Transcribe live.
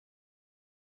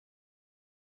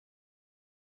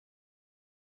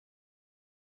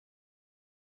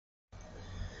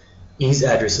Ease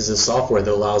Address is a software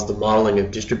that allows the modeling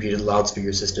of distributed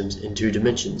loudspeaker systems in 2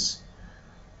 dimensions.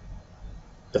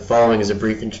 The following is a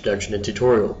brief introduction and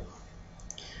tutorial.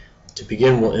 To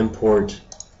begin, we'll import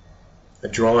a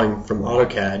drawing from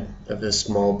AutoCAD of this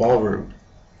small ballroom.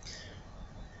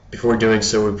 Before doing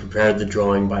so, we prepared the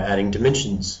drawing by adding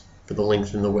dimensions for the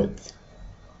length and the width.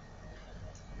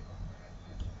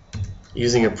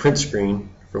 Using a print screen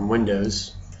from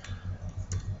Windows,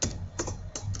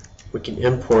 we can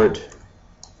import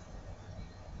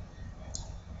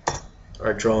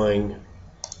our drawing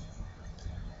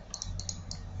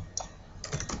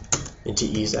into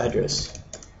Ease Address.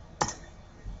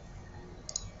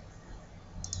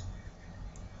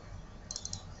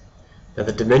 Now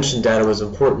the dimension data was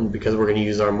important because we're going to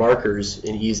use our markers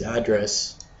in Ease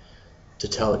Address to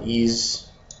tell Ease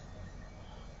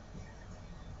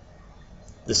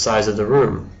the size of the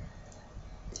room,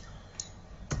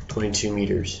 22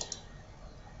 meters.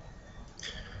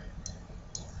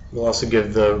 We'll also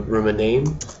give the room a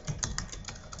name,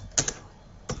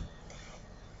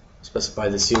 specify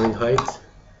the ceiling height,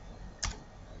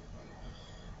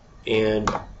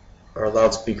 and our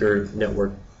loudspeaker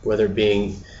network, whether it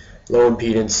being low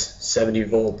impedance, 70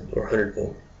 volt, or 100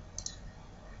 volt.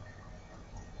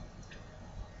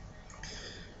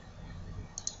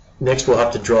 Next, we'll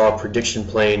have to draw a prediction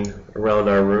plane around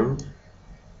our room.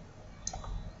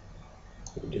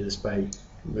 We do this by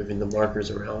moving the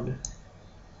markers around.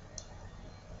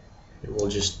 And we'll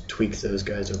just tweak those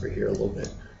guys over here a little bit.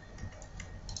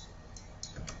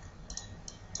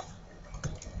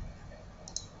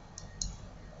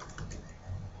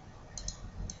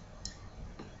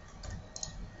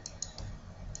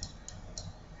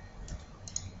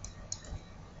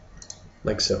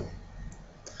 Like so.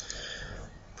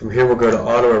 From here we'll go to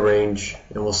Auto Arrange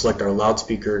and we'll select our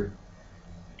loudspeaker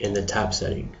in the tap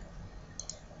setting.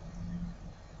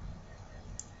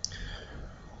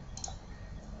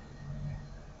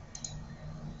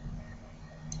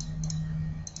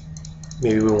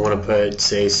 Maybe we want to put,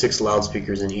 say, 6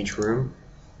 loudspeakers in each room.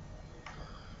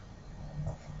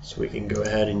 So we can go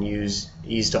ahead and use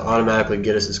Ease to automatically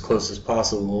get us as close as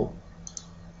possible,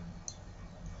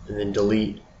 and then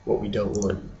delete what we don't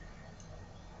want.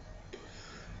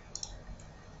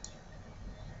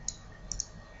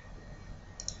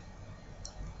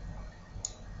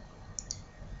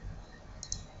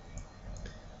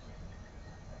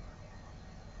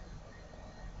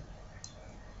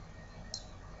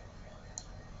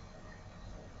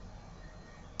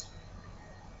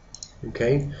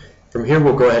 Okay, from here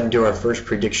we'll go ahead and do our first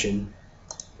prediction.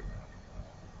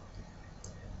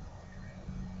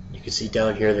 You can see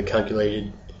down here the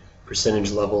calculated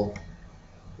percentage level.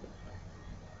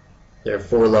 There are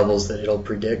 4 levels that it'll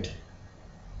predict.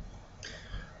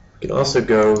 We can also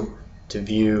go to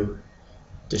View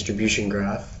Distribution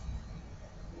Graph.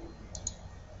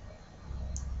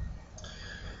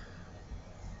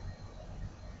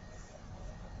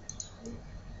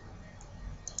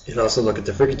 And also look at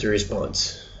the frequency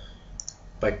response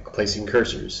by placing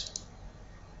cursors.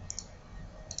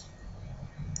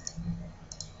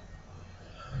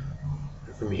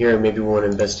 From here, maybe we want to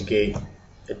investigate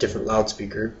a different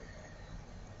loudspeaker.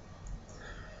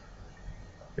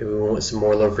 Maybe we want some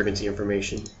more low frequency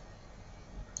information.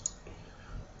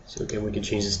 So again, we can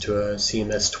change this to a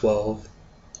CMS 12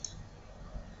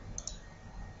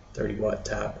 30 watt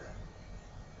tap.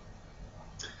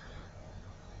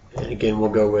 And again, we'll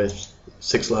go with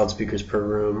 6 loudspeakers per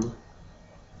room.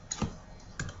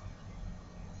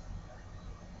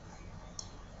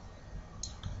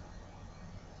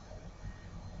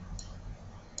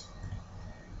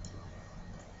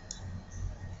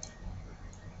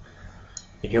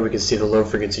 And here we can see the low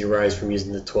frequency rise from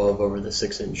using the 12 over the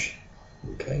 6-inch.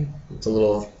 Okay, it's a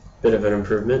little bit of an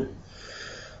improvement.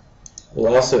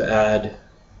 We'll also add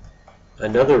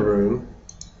another room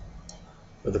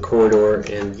with the corridor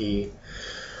and the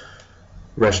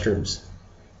restrooms.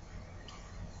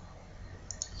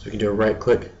 So we can do a right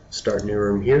click, start new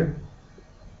room here,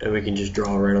 and we can just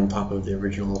draw right on top of the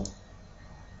original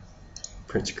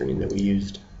print screen that we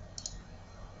used.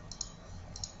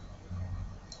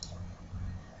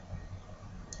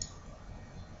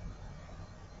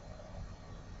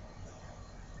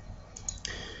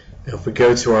 Now if we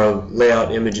go to our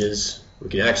layout images, we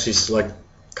can actually select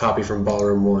copy from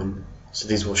Ballroom 1. So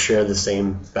these will share the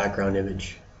same background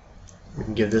image. We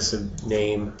can give this a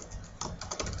name,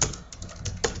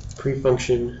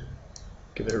 pre-function,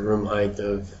 give it a room height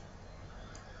of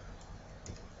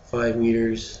 5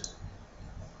 meters,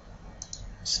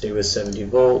 stay with 70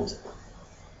 volt,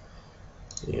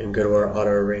 and go to our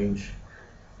auto arrange.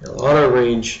 Now auto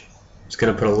arrange It's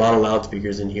going to put a lot of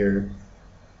loudspeakers in here,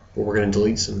 but we're going to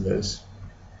delete some of those.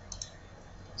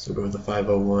 So we'll go with the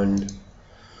 501,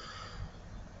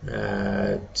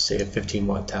 say a 15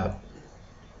 watt tap.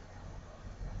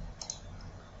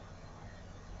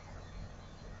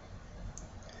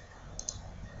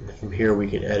 And from here we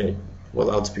can edit what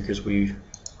loudspeakers we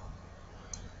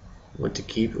want to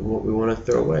keep and what we want to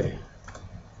throw away.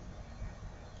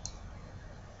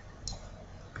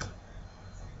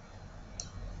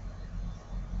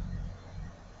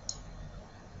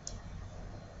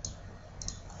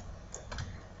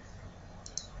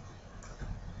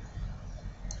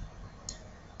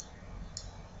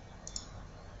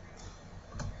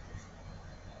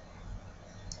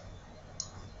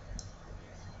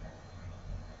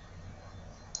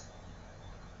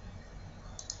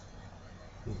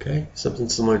 Okay, something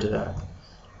similar to that.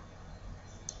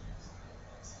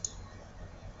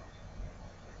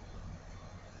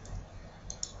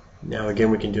 Now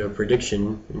again we can do a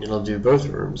prediction and it'll do both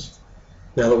rooms.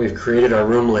 Now that we've created our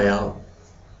room layout,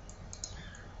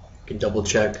 we can double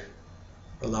check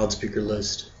our loudspeaker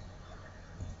list.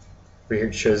 Right here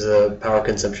it shows a power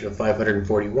consumption of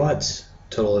 540 watts,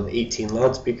 total of 18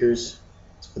 loudspeakers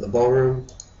for the ballroom,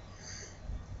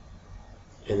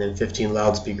 and then 15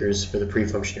 loudspeakers for the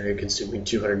pre-function area consuming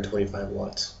 225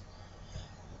 watts.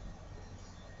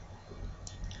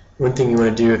 One thing you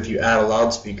want to do if you add a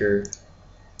loudspeaker,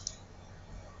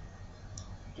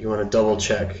 you want to double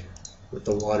check that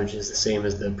the wattage is the same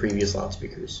as the previous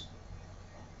loudspeakers.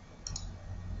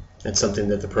 That's something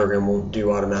that the program won't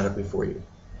do automatically for you.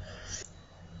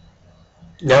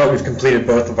 Now that we've completed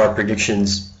both of our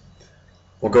predictions,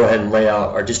 we'll go ahead and lay out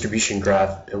our distribution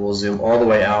graph, and we'll zoom all the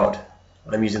way out.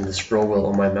 I'm using the scroll wheel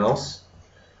on my mouse.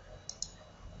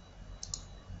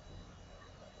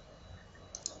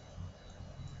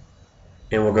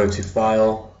 And we'll go to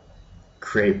File,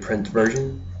 Create Print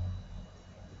Version,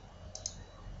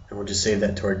 and we'll just save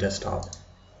that to our desktop.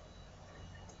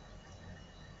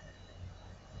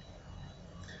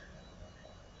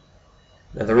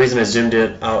 Now the reason I zoomed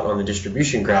it out on the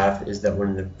distribution graph is that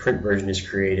when the print version is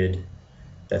created,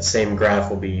 that same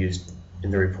graph will be used in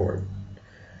the report.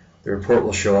 The report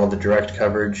will show all the direct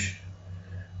coverage.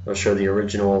 It'll show the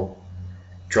original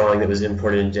drawing that was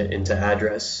imported into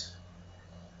address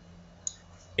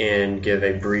and give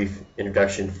a brief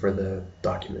introduction for the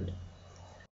document.